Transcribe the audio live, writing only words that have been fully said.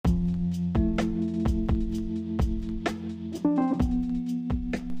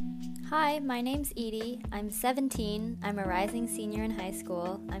Hi, my name's Edie. I'm 17. I'm a rising senior in high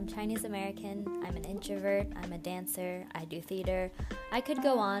school. I'm Chinese American. I'm an introvert. I'm a dancer. I do theater. I could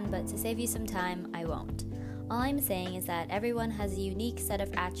go on, but to save you some time, I won't. All I'm saying is that everyone has a unique set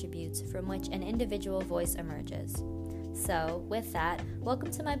of attributes from which an individual voice emerges. So, with that,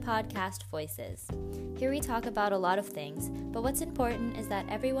 welcome to my podcast, Voices. Here we talk about a lot of things, but what's important is that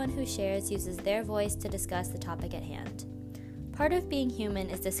everyone who shares uses their voice to discuss the topic at hand. Part of being human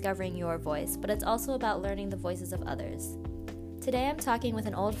is discovering your voice, but it's also about learning the voices of others. Today I'm talking with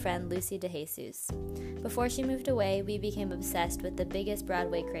an old friend, Luci DeJesus. Before she moved away, we became obsessed with the biggest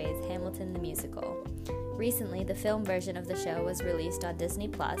Broadway craze, Hamilton the Musical. Recently, the film version of the show was released on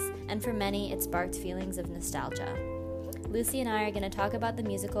Disney+, and for many, it sparked feelings of nostalgia. Luci and I are going to talk about the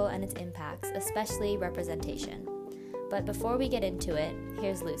musical and its impacts, especially representation. But before we get into it,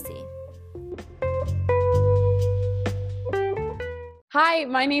 here's Luci. Hi,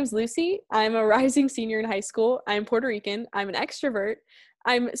 my name's Luci. I'm a rising senior in high school. I'm Puerto Rican. I'm an extrovert.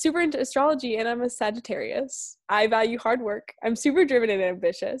 I'm super into astrology, and I'm a Sagittarius. I value hard work. I'm super driven and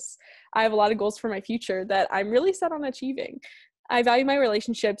ambitious. I have a lot of goals for my future that I'm really set on achieving. I value my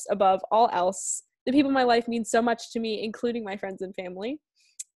relationships above all else. The people in my life mean so much to me, including my friends and family.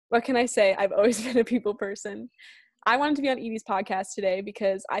 What can I say? I've always been a people person. I wanted to be on Edie's podcast today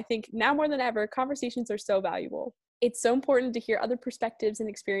because I think now more than ever, conversations are so valuable. It's so important to hear other perspectives and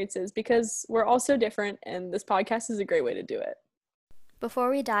experiences because we're all so different, and this podcast is a great way to do it. Before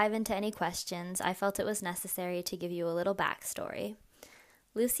we dive into any questions, I felt it was necessary to give you a little backstory.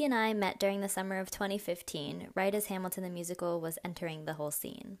 Luci and I met during the summer of 2015, right as Hamilton the Musical was entering the whole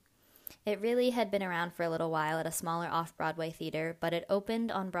scene. It really had been around for a little while at a smaller off-Broadway theater, but it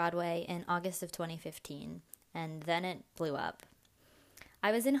opened on Broadway in August of 2015, and then it blew up.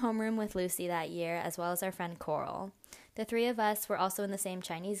 I was in homeroom with Luci that year, as well as our friend Coral. The three of us were also in the same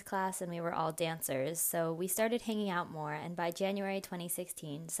Chinese class, and we were all dancers, so we started hanging out more, and by January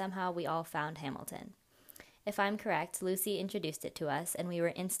 2016, somehow we all found Hamilton. If I'm correct, Luci introduced it to us, and we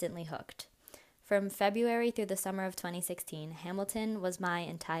were instantly hooked. From February through the summer of 2016, Hamilton was my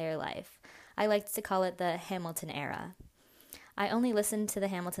entire life. I liked to call it the Hamilton era. I only listened to the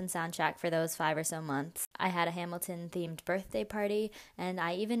Hamilton soundtrack for those 5 or so months. I had a Hamilton-themed birthday party, and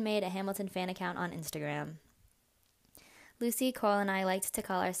I even made a Hamilton fan account on Instagram. Luci, Coral, and I liked to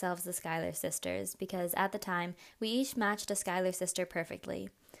call ourselves the Schuyler Sisters because at the time, we each matched a Schuyler sister perfectly.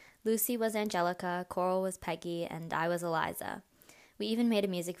 Luci was Angelica, Coral was Peggy, and I was Eliza. We even made a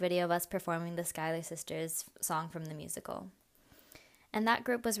music video of us performing the Schuyler Sisters song from the musical. And that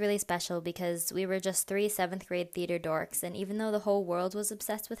group was really special because we were just 3 7th-grade theater dorks, and even though the whole world was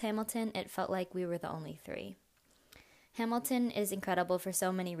obsessed with Hamilton, it felt like we were the only 3. Hamilton is incredible for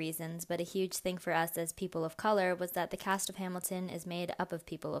so many reasons, but a huge thing for us as people of color was that the cast of Hamilton is made up of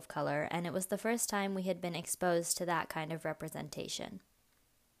people of color, and it was the first time we had been exposed to that kind of representation.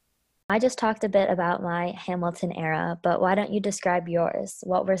 I just talked a bit about my Hamilton era, but why don't you describe yours?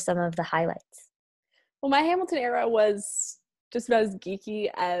 What were some of the highlights? Well, my Hamilton era was just about as geeky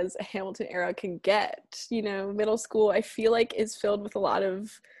as a Hamilton era can get. You know, middle school, I feel like, is filled with a lot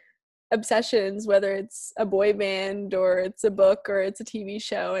of obsessions, whether it's a boy band or it's a book or it's a TV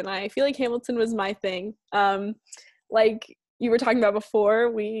show, and I feel like Hamilton was my thing. Like you were talking about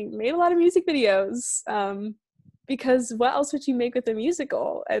before, we made a lot of music videos because what else would you make with a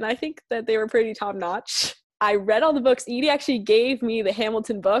musical? And I think that they were pretty top-notch. I read all the books. Edie actually gave me the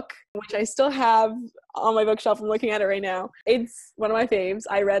Hamilton book, which I still have on my bookshelf. I'm looking at it right now. It's one of my faves.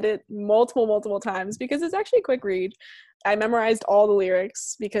 I read it multiple times because it's actually a quick read. I memorized all the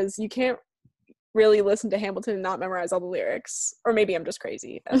lyrics because you can't really listen to Hamilton and not memorize all the lyrics. Or maybe I'm just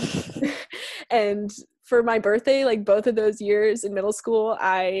crazy. And for my birthday, like both of those years in middle school,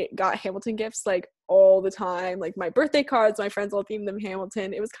 I got Hamilton gifts like all the time. Like my birthday cards, my friends all themed them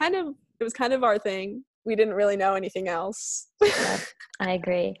Hamilton. It was kind of our thing. We didn't really know anything else. Yeah, I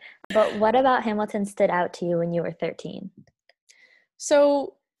agree. But what about Hamilton stood out to you when you were 13?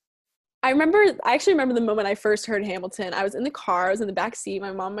 So I actually remember the moment I first heard Hamilton. I was in the car, I was in the back seat.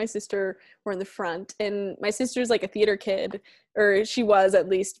 My mom and my sister were in the front, and my sister's like a theater kid, or she was at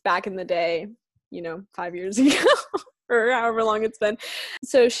least back in the day, 5 years ago, or however long it's been.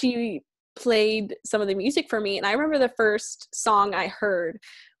 So she played some of the music for me, and I remember the first song I heard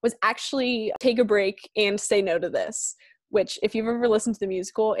was actually Take a Break and Say No to This, which if you've ever listened to the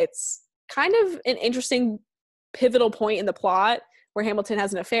musical, it's kind of an interesting pivotal point in the plot where Hamilton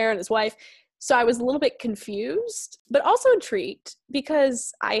has an affair and his wife. So I was a little bit confused, but also intrigued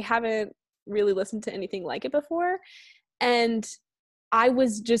because I haven't really listened to anything like it before. And I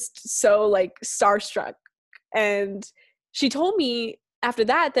was just so like starstruck. And she told me after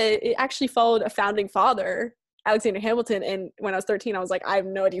that it actually followed a founding father, Alexander Hamilton. And when I was 13, I was like, I have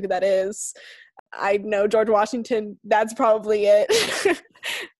no idea who that is. I know George Washington, that's probably it.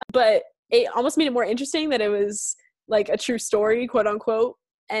 But it almost made it more interesting that it was like a true story, quote unquote.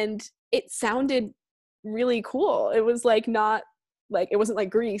 And it sounded really cool. It was like not like, it wasn't like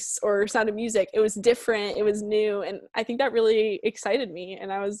Grease or Sound of Music. It was different, it was new, and I think that really excited me,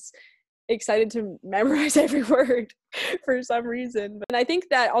 and I was excited to memorize every word for some reason. And I think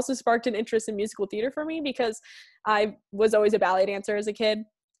that also sparked an interest in musical theater for me, because I was always a ballet dancer as a kid.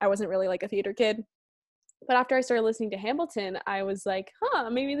 I wasn't really like a theater kid. But after I started listening to Hamilton, I was like,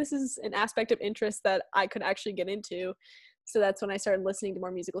 maybe this is an aspect of interest that I could actually get into. So that's when I started listening to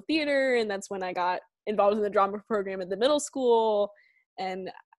more musical theater, and that's when I got involved in the drama program at the middle school.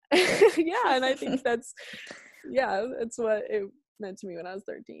 And yeah, and I think that's what it meant to me when I was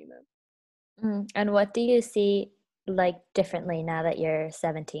 13. And what do you see like differently now that you're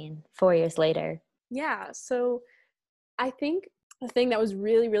 17, 4 years later? Yeah, so I think the thing that was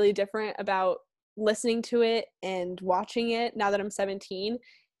really, really different about listening to it and watching it now that I'm 17,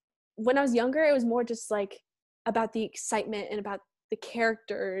 when I was younger, it was more just like about the excitement and about the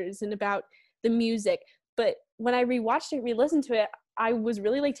characters and about the music. But when I rewatched it, re-listened to it, I was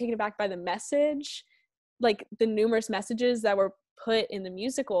really like taken aback by the message, like the numerous messages that were put in the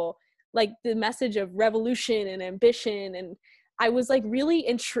musical, like the message of revolution and ambition. And I was like really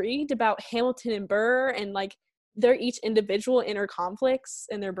intrigued about Hamilton and Burr, and like their each individual inner conflicts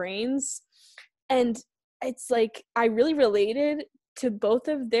in their brains. And it's like I really related to both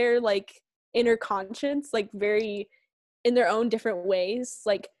of their like inner conscience, like very in their own different ways.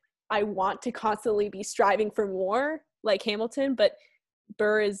 Like I want to constantly be striving for more like Hamilton, but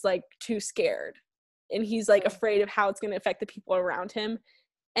Burr is like too scared, and he's like afraid of how it's going to affect the people around him.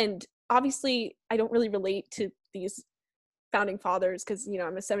 And obviously I don't really relate to these founding fathers, because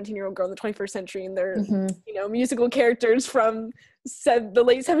I'm a 17-year-old girl in the 21st century, and they're musical characters from the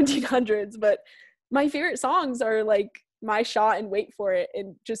late 1700s. But my favorite songs are like My Shot and Wait for It,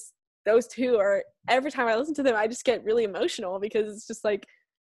 and just those two are, every time I listen to them I just get really emotional, because it's just like,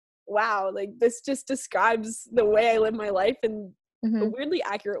 wow, like this just describes the way I live my life in a weirdly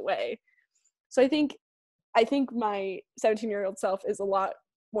accurate way. So I think my 17-year-old self is a lot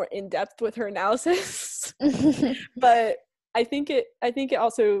more in depth with her analysis. But I think it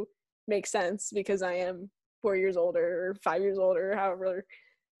also makes sense, because I am 4 years older or 5 years older, however.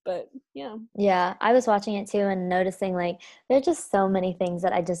 But Yeah, I was watching it too and noticing like there are just so many things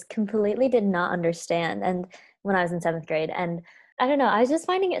that I just completely did not understand, and when I was in 7th grade. And I don't know, I was just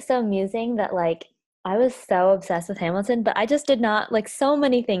finding it so amusing that like I was so obsessed with Hamilton, but I just did not, like, so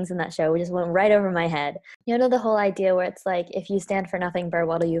many things in that show just went right over my head. The whole idea where it's like, if you stand for nothing, Burr,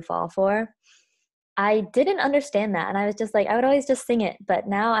 what do you fall for? I didn't understand that, and I was just like, I would always just sing it, but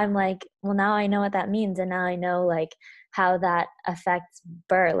now I'm like, well, now I know what that means, and now I know like how that affects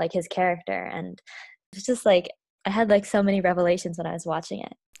Burr, like his character. And it's just like I had like so many revelations when I was watching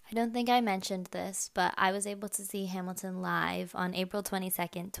it. I don't think I mentioned this, but I was able to see Hamilton live on April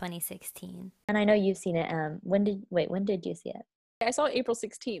 22nd, 2016. And I know you've seen it. When did you see it? I saw it April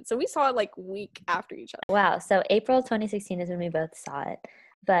 16th, so we saw it like week after each other. Wow, so April 2016 is when we both saw it.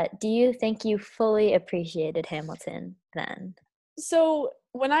 But do you think you fully appreciated Hamilton then? So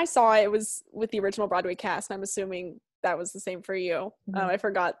when I saw it, it was with the original Broadway cast, and I'm assuming that was the same for you. I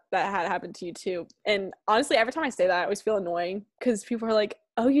forgot that had happened to you too. And honestly, every time I say that, I always feel annoying, because people are like,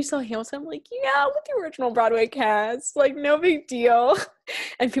 oh, you saw Hamilton? I'm like, yeah, with the original Broadway cast, like no big deal.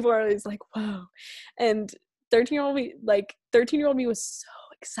 And people are always like, whoa. And 13-year-old me was so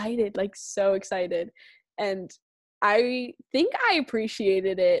excited, like so excited. And I think I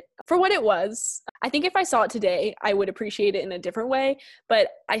appreciated it for what it was. I think if I saw it today, I would appreciate it in a different way. But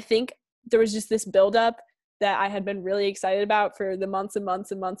I think there was just this buildup that I had been really excited about for the months and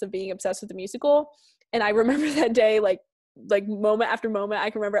months and months of being obsessed with the musical. And I remember that day, like moment after moment. I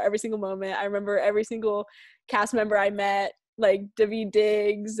can remember every single moment. I remember every single cast member I met, like Daveed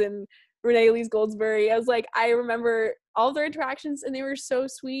Diggs and Renee Elise Goldsberry. I remember all their interactions, and they were so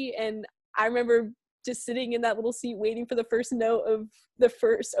sweet. And I remember just sitting in that little seat waiting for the first note of the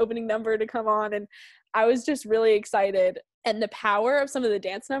first opening number to come on, and I was just really excited. And the power of some of the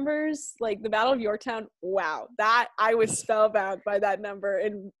dance numbers, like the Battle of Yorktown, wow, that I was spellbound by that number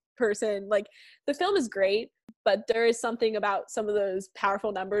in person. Like the film is great, but there is something about some of those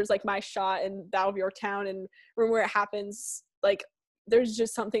powerful numbers, like My Shot and Battle of Yorktown and Room Where It Happens. Like there's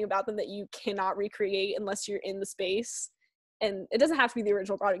just something about them that you cannot recreate unless you're in the space. And it doesn't have to be the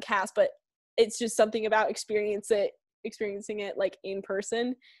original Broadway cast, but it's just something about experiencing it like in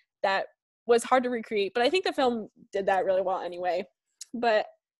person that was hard to recreate. But I think the film did that really well anyway. but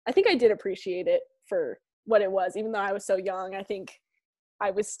I think I did appreciate it for what it was. Even though I was so young, I think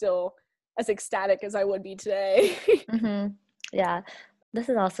I was still as ecstatic as I would be today. Mm-hmm. Yeah, this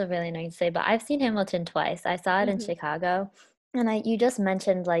is also really nice to say, but I've seen Hamilton twice. I saw it in Mhm. Chicago, and you just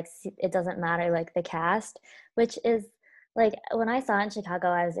mentioned like it doesn't matter like the cast, which is like when I saw it in Chicago,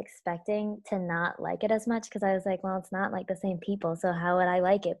 I was expecting to not like it as much because I was like, well, it's not like the same people, so how would I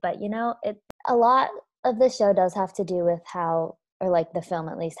like it? But it a lot of the show does have to do with how, or like the film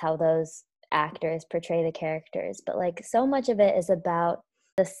at least, how those actors portray the characters, but like so much of it is about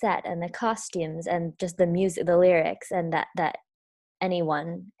the set and the costumes and just the music, the lyrics, and that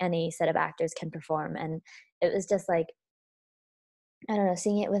any set of actors can perform. And it was just like, I don't know,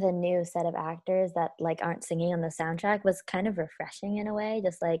 seeing it with a new set of actors that like aren't singing on the soundtrack was kind of refreshing in a way.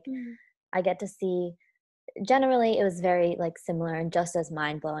 Just like Mm. I get to see, generally it was very like similar and just as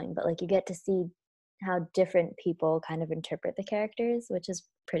mind-blowing, but like you get to see how different people kind of interpret the characters, which is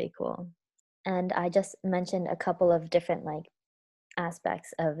pretty cool. And I just mentioned a couple of different like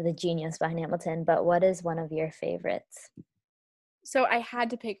aspects of the genius behind Hamilton, but what is one of your favorites? So I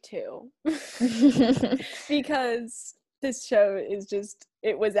had to pick two because this show is just,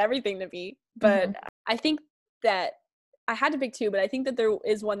 it was everything to me. But Mhm. I think that I had to pick two, but I think that there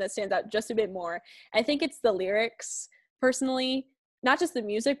is one that stands out just a bit more. I think it's the lyrics, personally, not just the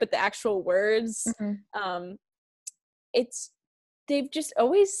music, but the actual words. Mhm. Um, it's they've just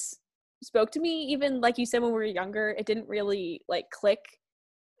always spoke to me, even like you said when we were younger. It didn't really like click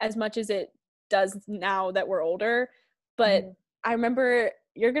as much as it does now that we're older. But Mhm. I remember,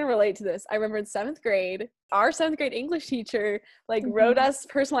 you're gonna relate to this. I remember in 7th grade, our 7th grade English teacher like wrote Mhm. us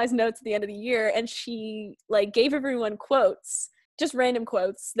personalized notes at the end of the year, and she like gave everyone quotes, just random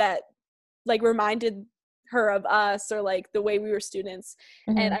quotes that like reminded her of us or like the way we were students.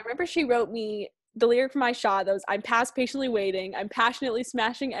 And I Mhm. remember she wrote me the lyric for my shot that was, I'm past patiently waiting, I'm passionately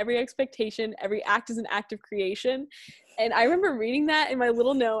smashing every expectation, every act is an act of creation. And I remember reading that in my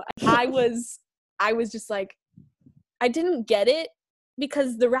little note. I was just like, I didn't get it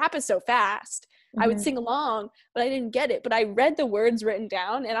because the rap is so fast. I would Mhm. sing along, but I didn't get it. But I read the words written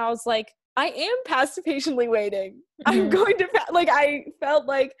down and I was like, I am past patiently waiting. I'm Mhm. going to, like, I felt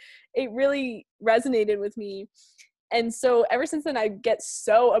like it really resonated with me. And so ever since then, I get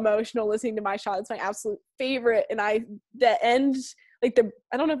so emotional listening to My Shot. It's my absolute favorite. And the end, like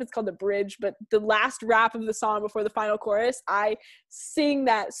I don't know if it's called the bridge, but the last rap of the song before the final chorus, I sing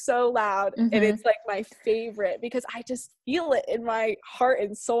that so loud. And Mhm. it's like my favorite because I just feel it in my heart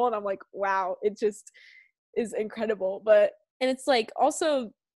and soul. And I'm like, wow, it just is incredible. And it's like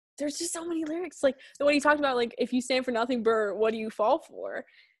also, there's just so many lyrics. Like the one you talked about, like, if you stand for nothing, Burr, what do you fall for?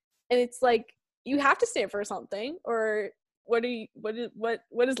 And it's like, you have to stand for something, or what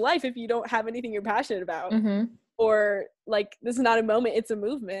is life if you don't have anything you're passionate about? Mhm. Or like, this is not a moment, it's a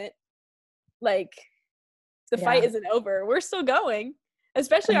movement. Like, the fight Yeah. isn't over, we're still going,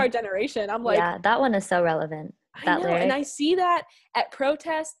 especially our And generation. I'm like, yeah, that one is so relevant. I That know, and I lyric. see that at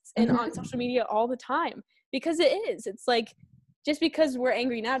protests and on Mhm. social media all the time, because it's like, just because we're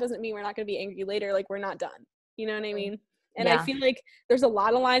angry now doesn't mean we're not going to be angry later. Like, we're not done, you know what I mean? And I Yeah. feel like there's a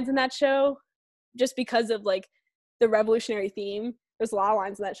lot of lines in that show, just because of like the revolutionary theme. There's a lot of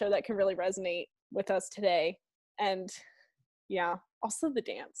lines in that show that can really resonate with us today. And yeah, also the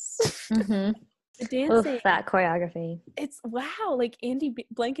dance. Mhm. The Oof, dancing, that choreography. it's wow. Like, Andy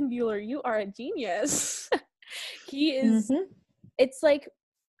Blankenbuehler, you are a genius. He is. Mhm. It's like,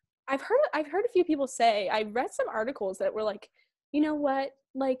 I've heard a few people say, I read some articles that were like, you know what,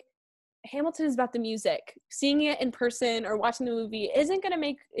 like, Hamilton is about the music. Seeing it in person or watching the movie isn't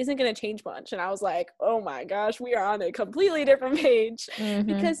gonna change much. And I was like, oh my gosh, we are on a completely different page. Mhm.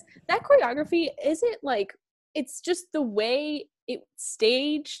 Because that choreography isn't like, it's just the way it's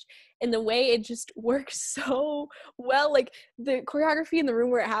staged and the way it just works so well. Like, the choreography in the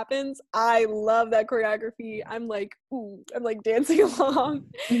room where it happens, I love that choreography. I'm like, ooh, I'm like dancing along.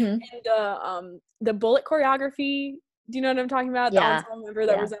 Mhm. And the bullet choreography, do you know what I'm talking about? The Yeah. ensemble member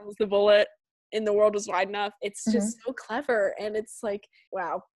that Yeah. resembles the bullet in The World Was Wide Enough. It's Mhm. just so clever, and it's like,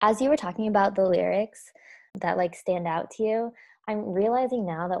 wow. As you were talking about the lyrics that like stand out to you, I'm realizing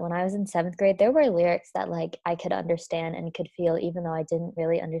now that when I was in 7th grade, there were lyrics that like I could understand and could feel, even though I didn't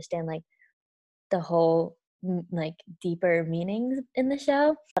really understand like the whole like deeper meanings in the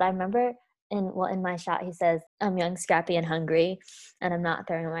show. But I remember in My Shot, he says, I'm young, scrappy, and hungry, and I'm not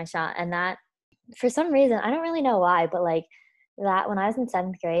throwing my shot. And that, for some reason, I don't really know why, but like that when I was in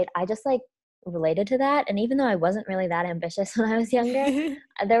 7th grade, I just like related to that. And even though I wasn't really that ambitious when I was younger,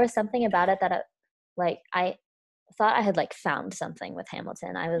 there was something about it that like I thought I had like found something with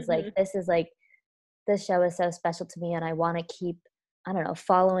Hamilton. I was like, Mhm. this is like, this show is so special to me, and I want to keep I don't know,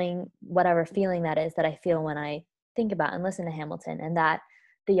 following whatever feeling that is that I feel when I think about and listen to Hamilton. And that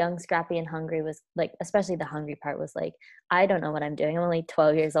the young, scrappy, and hungry was like, especially the hungry part was like, I don't know what I'm doing. I'm only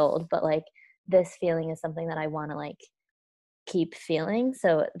 12 years old, but like this feeling is something that I want to like keep feeling.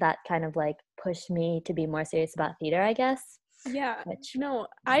 So that kind of like pushed me to be more serious about theater, I guess. Yeah, Which, no,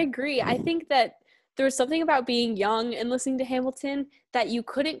 I agree. I think that there was something about being young and listening to Hamilton that you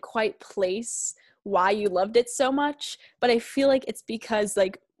couldn't quite place why you loved it so much, but I feel like it's because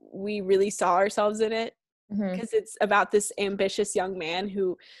like we really saw ourselves in it, mhm, because it's about this ambitious young man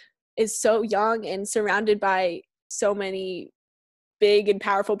who is so young and surrounded by so many big and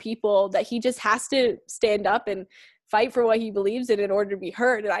powerful people that he just has to stand up and fight for what he believes in order to be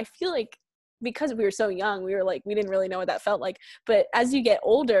heard. And I feel like because we were so young, we were like, we didn't really know what that felt like. But as you get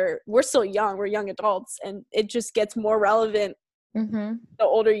older, we're still young, we're young adults, and it just gets more relevant mhm. the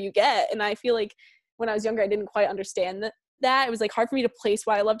older you get. And I feel like when I was younger, I didn't quite understand that. It was like hard for me to place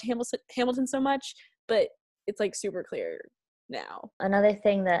why I loved Hamilton so much, but it's like super clear now. Another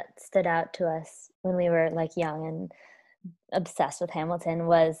thing that stood out to us when we were like young and obsessed with Hamilton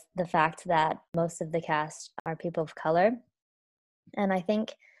was the fact that most of the cast are people of color. And I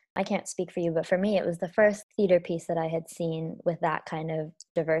think, I can't speak for you, but for me, it was the first theater piece that I had seen with that kind of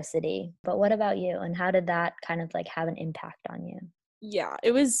diversity. But what about you? And how did that kind of like have an impact on you? Yeah,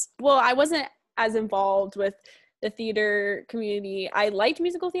 it was, well, I wasn't as involved with the theater community. I liked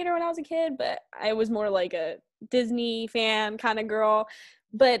musical theater when I was a kid, but I was more like a Disney fan kind of girl.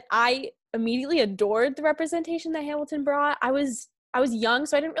 But I immediately adored the representation that Hamilton brought. I was young,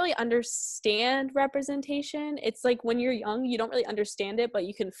 so I didn't really understand representation. It's like when you're young, you don't really understand it, but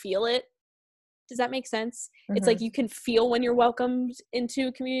you can feel it. Does that make sense? It's like Mm-hmm. you can feel when you're welcomed into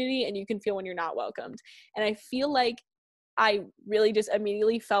a community and you can feel when you're not welcomed. And I feel like I really just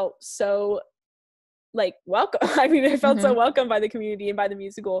immediately felt so like welcome. I mean, I felt so Mm-hmm. welcome by the community and by the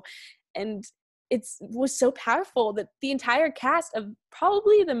musical. And it was so powerful that the entire cast of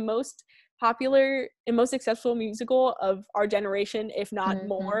probably the most popular and most successful musical of our generation, if not Mm-hmm.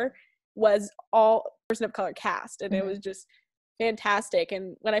 more, was all person of color cast. And it Mm-hmm. was just fantastic.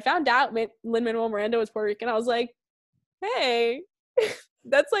 And when I found out Lin-Manuel Miranda was Puerto Rican, I was like, hey,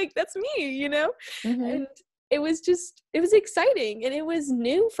 that's me, you know? Mm-hmm. And it was exciting and it was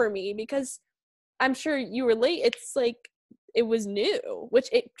new for me because I'm sure you relate. It's like it was new, which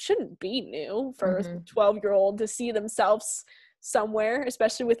it shouldn't be new for a Mm-hmm. 12-year-old to see themselves somewhere,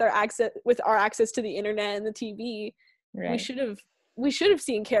 especially with our access to the internet and the TV. We Right. should have we should have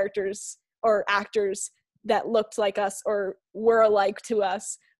seen characters or actors that looked like us or were alike to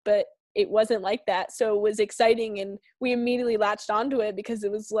us, but it wasn't like that. So it was exciting and we immediately latched onto it because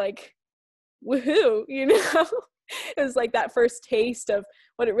it was like woohoo, you know? It was like that first taste of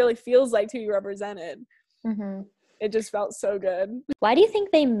what it really feels like to be represented. Mm-hmm. It just felt so good. Why do you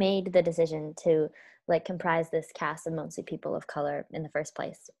think they made the decision to like comprise this cast of mostly people of color in the first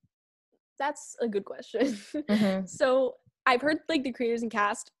place? That's a good question. Mm-hmm. So I've heard like the creators and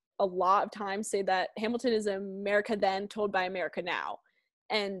cast a lot of times say that Hamilton is America then told by America now.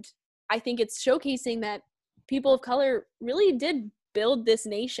 And I think it's showcasing that people of color really did build this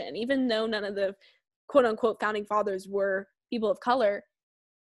nation, even though none of the quote unquote founding fathers were people of color.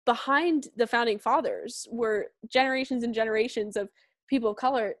 Behind the founding fathers were generations and generations of people of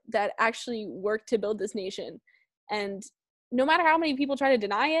color that actually worked to build this nation. And no matter how many people try to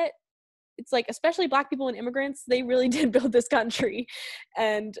deny it, it's like, especially Black people and immigrants, they really did build this country.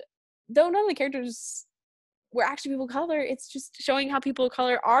 And though none of the characters were actually people of color, it's just showing how people of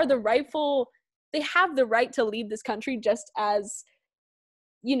color are they have the right to lead this country just as,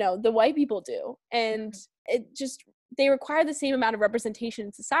 the white people do. And it just, they require the same amount of representation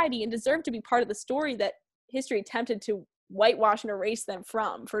in society and deserve to be part of the story that history attempted to whitewash and erase them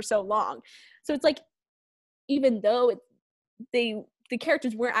from for so long. So it's like, even though the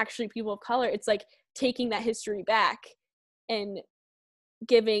characters weren't actually people of color, it's like taking that history back and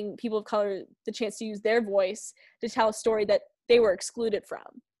giving people of color the chance to use their voice to tell a story that they were excluded from.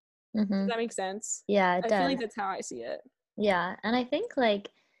 Does Mm-hmm. that make sense? Yeah, it I feel does. like that's how I see it. Yeah, and I think like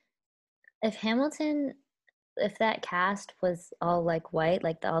if Hamilton, if that cast was all like white,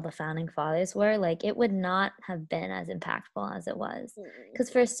 like all the founding fathers were, like it would not have been as impactful as it was. Mm. Because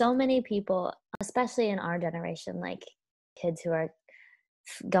for so many people, especially in our generation, like kids who are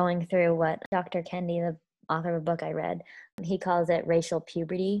going through what Dr. Kendi, the author of a book I read, he calls it racial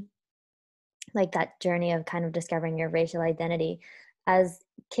puberty, like that journey of kind of discovering your racial identity. As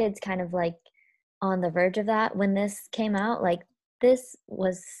kids kind of like on the verge of that, when this came out, like this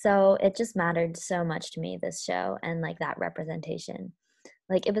was so, it just mattered so much to me, this show, and like that representation.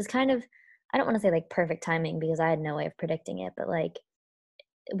 Like it was kind of, I don't want to say like perfect timing because I had no way of predicting it, but like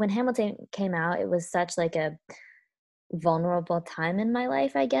when Hamilton came out, it was such like a vulnerable time in my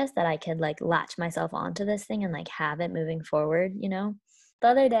life, I guess, that I could like latch myself onto this thing and like have it moving forward, you know? The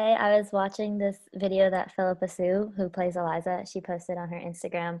other day, I was watching this video that Philippa Sue, who plays Eliza, she posted on her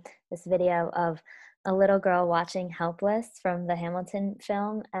Instagram this video of a little girl watching Helpless from the Hamilton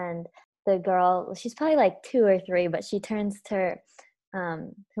film. And the girl, she's probably like 2 or 3, but she turns to her,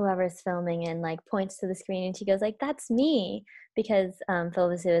 whoever's filming and like points to the screen and she goes like, "That's me," because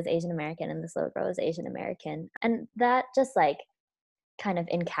Philippa Sue is Asian American and this little girl is Asian American. And that just like kind of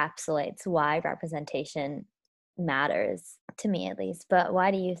encapsulates why representation matters, to me at least. But why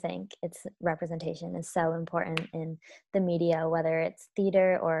do you think it's representation is so important in the media, whether it's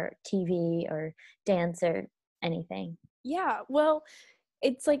theater or TV or dance or anything? Yeah, well,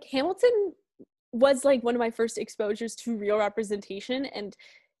 it's like Hamilton was like one of my first exposures to real representation, and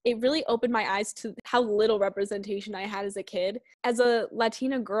it really opened my eyes to how little representation I had as a kid. As a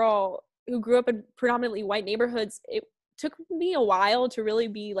Latina girl who grew up in predominantly white neighborhoods, it took me a while to really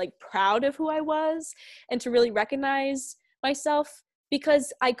be like proud of who I was and to really recognize myself,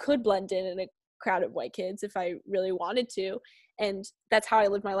 because I could blend in a crowd of white kids if I really wanted to. And that's how I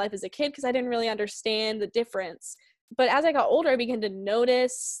lived my life as a kid, because I didn't really understand the difference. But as I got older, I began to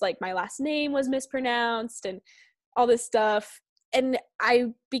notice like my last name was mispronounced and all this stuff. And I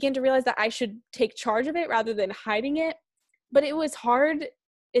began to realize that I should take charge of it rather than hiding it. But it was hard.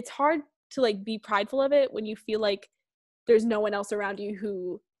 It's hard to like be prideful of it when you feel like there's no one else around you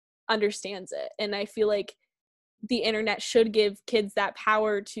who understands it. And I feel like the internet should give kids that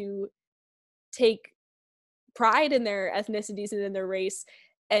power to take pride in their ethnicities and in their race.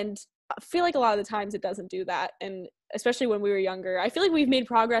 And I feel like a lot of the times it doesn't do that. And especially when we were younger, I feel like we've made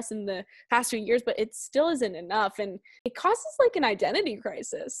progress in the past few years, but it still isn't enough. And it causes like an identity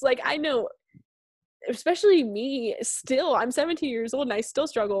crisis. Like I know, especially me still, I'm 17 years old and I still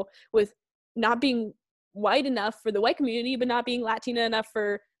struggle with not being white enough for the white community, but not being Latina enough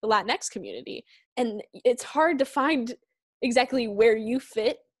for the Latinx community. And it's hard to find exactly where you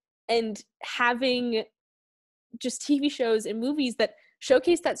fit, and having just TV shows and movies that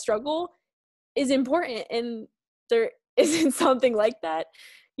showcase that struggle is important. And there isn't something like that,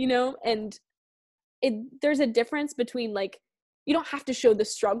 you know? And there's a difference between like, you don't have to show the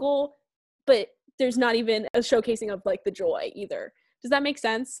struggle, but there's not even a showcasing of like the joy either. Does that make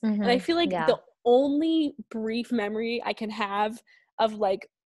sense? And I feel like Yeah. the only brief memory I can have of like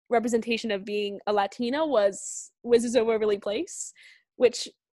representation of being a Latina was Wizards of Waverly Place, which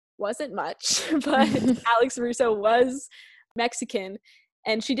wasn't much, but Alex Russo was Mexican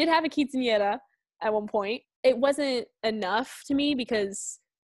and she did have a quinceañera at one point. It wasn't enough to me because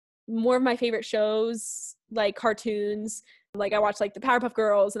more of my favorite shows, like cartoons, like I watched like the Powerpuff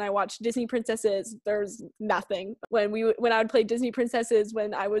Girls and I watched Disney Princesses. There's nothing. When I would play Disney Princesses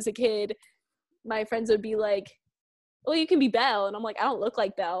when I was a kid, my friends would be like, "Well, you can be Belle." And I'm like, "I don't look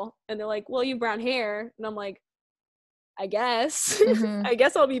like Belle." And they're like, "Well, you have brown hair." And I'm like, "I guess." I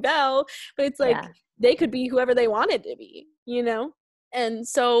guess I'll be Belle. But it's like, they could be whoever they wanted to be, you know? And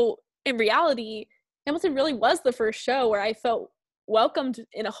so in reality, Hamilton really was the first show where I felt welcomed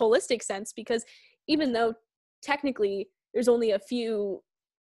in a holistic sense, because even though technically there's only a few,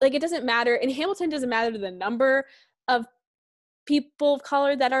 like it doesn't matter, in Hamilton doesn't matter the number of people of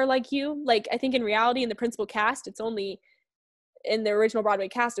color that are like you. Like I think in reality in the principal cast, it's only, in the original Broadway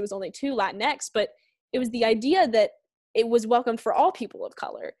cast, it was only 2 Latinx, but it was the idea that it was welcomed for all people of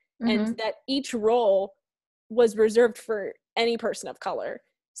color and that each role was reserved for any person of color.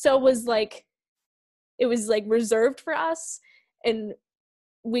 So it was like reserved for us, and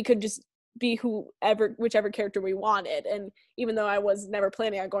we could just be whichever character we wanted. And even though I was never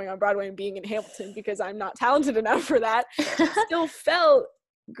planning on going on Broadway and being in Hamilton because I'm not talented enough for that, it still felt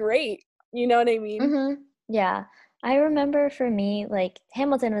great. You know what I mean? Yeah. I remember for me, like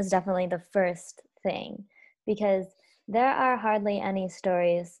Hamilton was definitely the first thing, because there are hardly any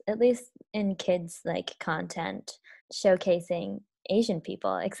stories, at least in kids like content, showcasing Asian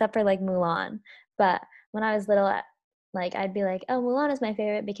people, except for like Mulan. But when I was little, like I'd be like, "Oh, Mulan is my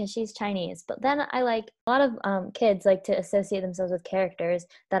favorite because she's Chinese." But then I like a lot of kids like to associate themselves with characters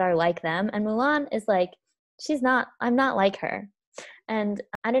that are like them, and Mulan is like, I'm not like her. And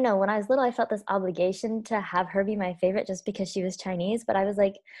I don't know, when I was little, I felt this obligation to have her be my favorite just because she was Chinese. But I was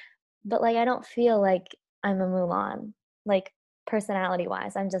like, but like I don't feel like I'm a Mulan, like personality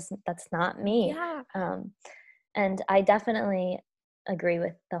wise. That's not me. Yeah. And I definitely agree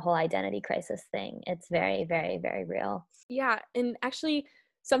with the whole identity crisis thing. It's very, very, very real. Yeah. And actually,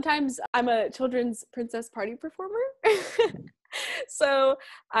 sometimes I'm a children's princess party performer. So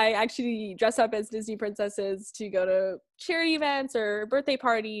I actually dress up as Disney princesses to go to charity events or birthday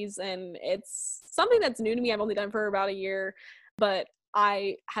parties, and it's something that's new to me. I've only done for about a year, but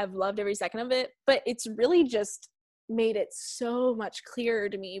I have loved every second of it. But it's really just made it so much clearer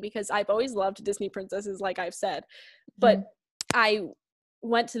to me because I've always loved Disney princesses, like I've said, but I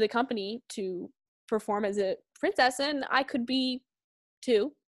went to the company to perform as a princess, and I could be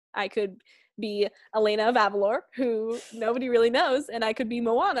two. I could be Elena of Avalor, who nobody really knows, and I could be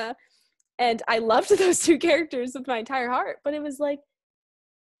Moana. And I loved those two characters with my entire heart, but it was like,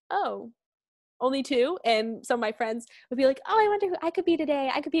 oh, only two. And some of my friends would be like, oh, I wonder who I could be today.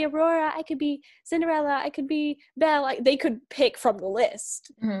 I could be Aurora, I could be Cinderella, I could be Belle. Like, they could pick from the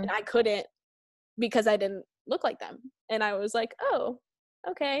list, and I couldn't because I didn't look like them. And I was like, oh,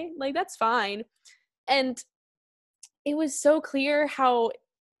 okay, like that's fine. And it was so clear how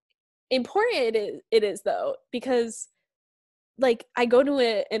important it is though, because like I go to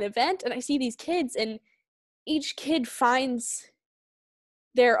an event and I see these kids, and each kid finds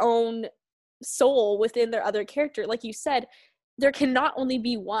their own soul within their other character. Like you said, there can not only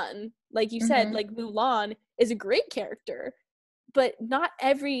be one. Like you said, like Mulan is a great character, but not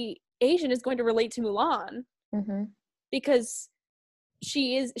every Asian is going to relate to Mulan because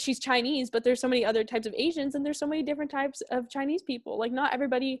she's Chinese, but there's so many other types of Asians, and there's so many different types of Chinese people. Like not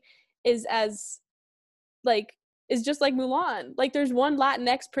everybody is as like is just like Mulan. Like there's one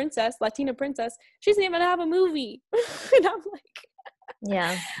Latina princess, she doesn't even have a movie. And I'm like,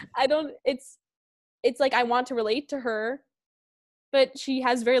 yeah, I don't, it's like I want to relate to her, but she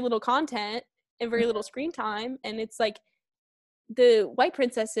has very little content and very little screen time. And it's like the white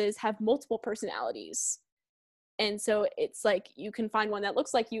princesses have multiple personalities, and so it's like you can find one that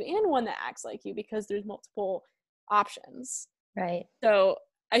looks like you and one that acts like you because there's multiple options. right. So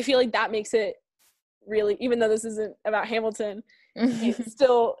I feel like that makes it really, even though this isn't about Hamilton, it's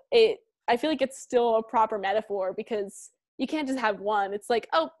still I feel like it's still a proper metaphor because you can't just have one. It's like,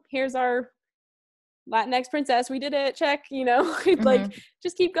 oh, here's our Latinx princess, we did it, check, you know. Like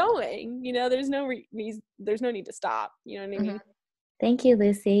just keep going, you know. There's no need to stop, you know what I mean? Thank you,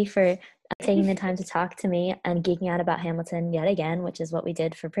 Lucy, for taking the time to talk to me and geeking out about Hamilton yet again, which is what we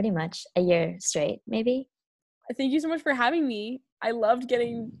did for pretty much a year straight, maybe. Thank you so much for having me. I loved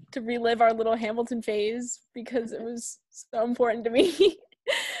getting to relive our little Hamilton phase because it was so important to me.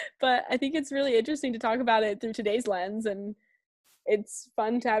 But I think it's really interesting to talk about it through today's lens, and it's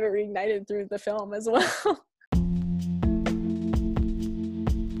fun to have it reignited through the film as well.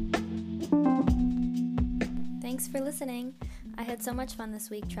 Thanks for listening. I had so much fun this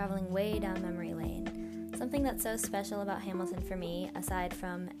week traveling way down memory lane. Something that's so special about Hamilton for me, aside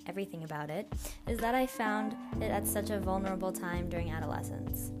from everything about it, is that I found it at such a vulnerable time during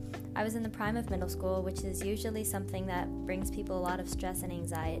adolescence. I was in the prime of middle school, which is usually something that brings people a lot of stress and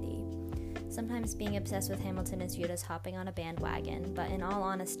anxiety. Sometimes being obsessed with Hamilton is viewed as hopping on a bandwagon, but in all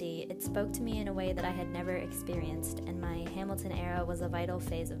honesty, it spoke to me in a way that I had never experienced, and my Hamilton era was a vital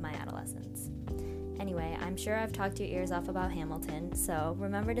phase of my adolescence. Anyway, I'm sure I've talked your ears off about Hamilton, so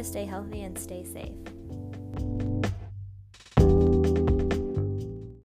remember to stay healthy and stay safe.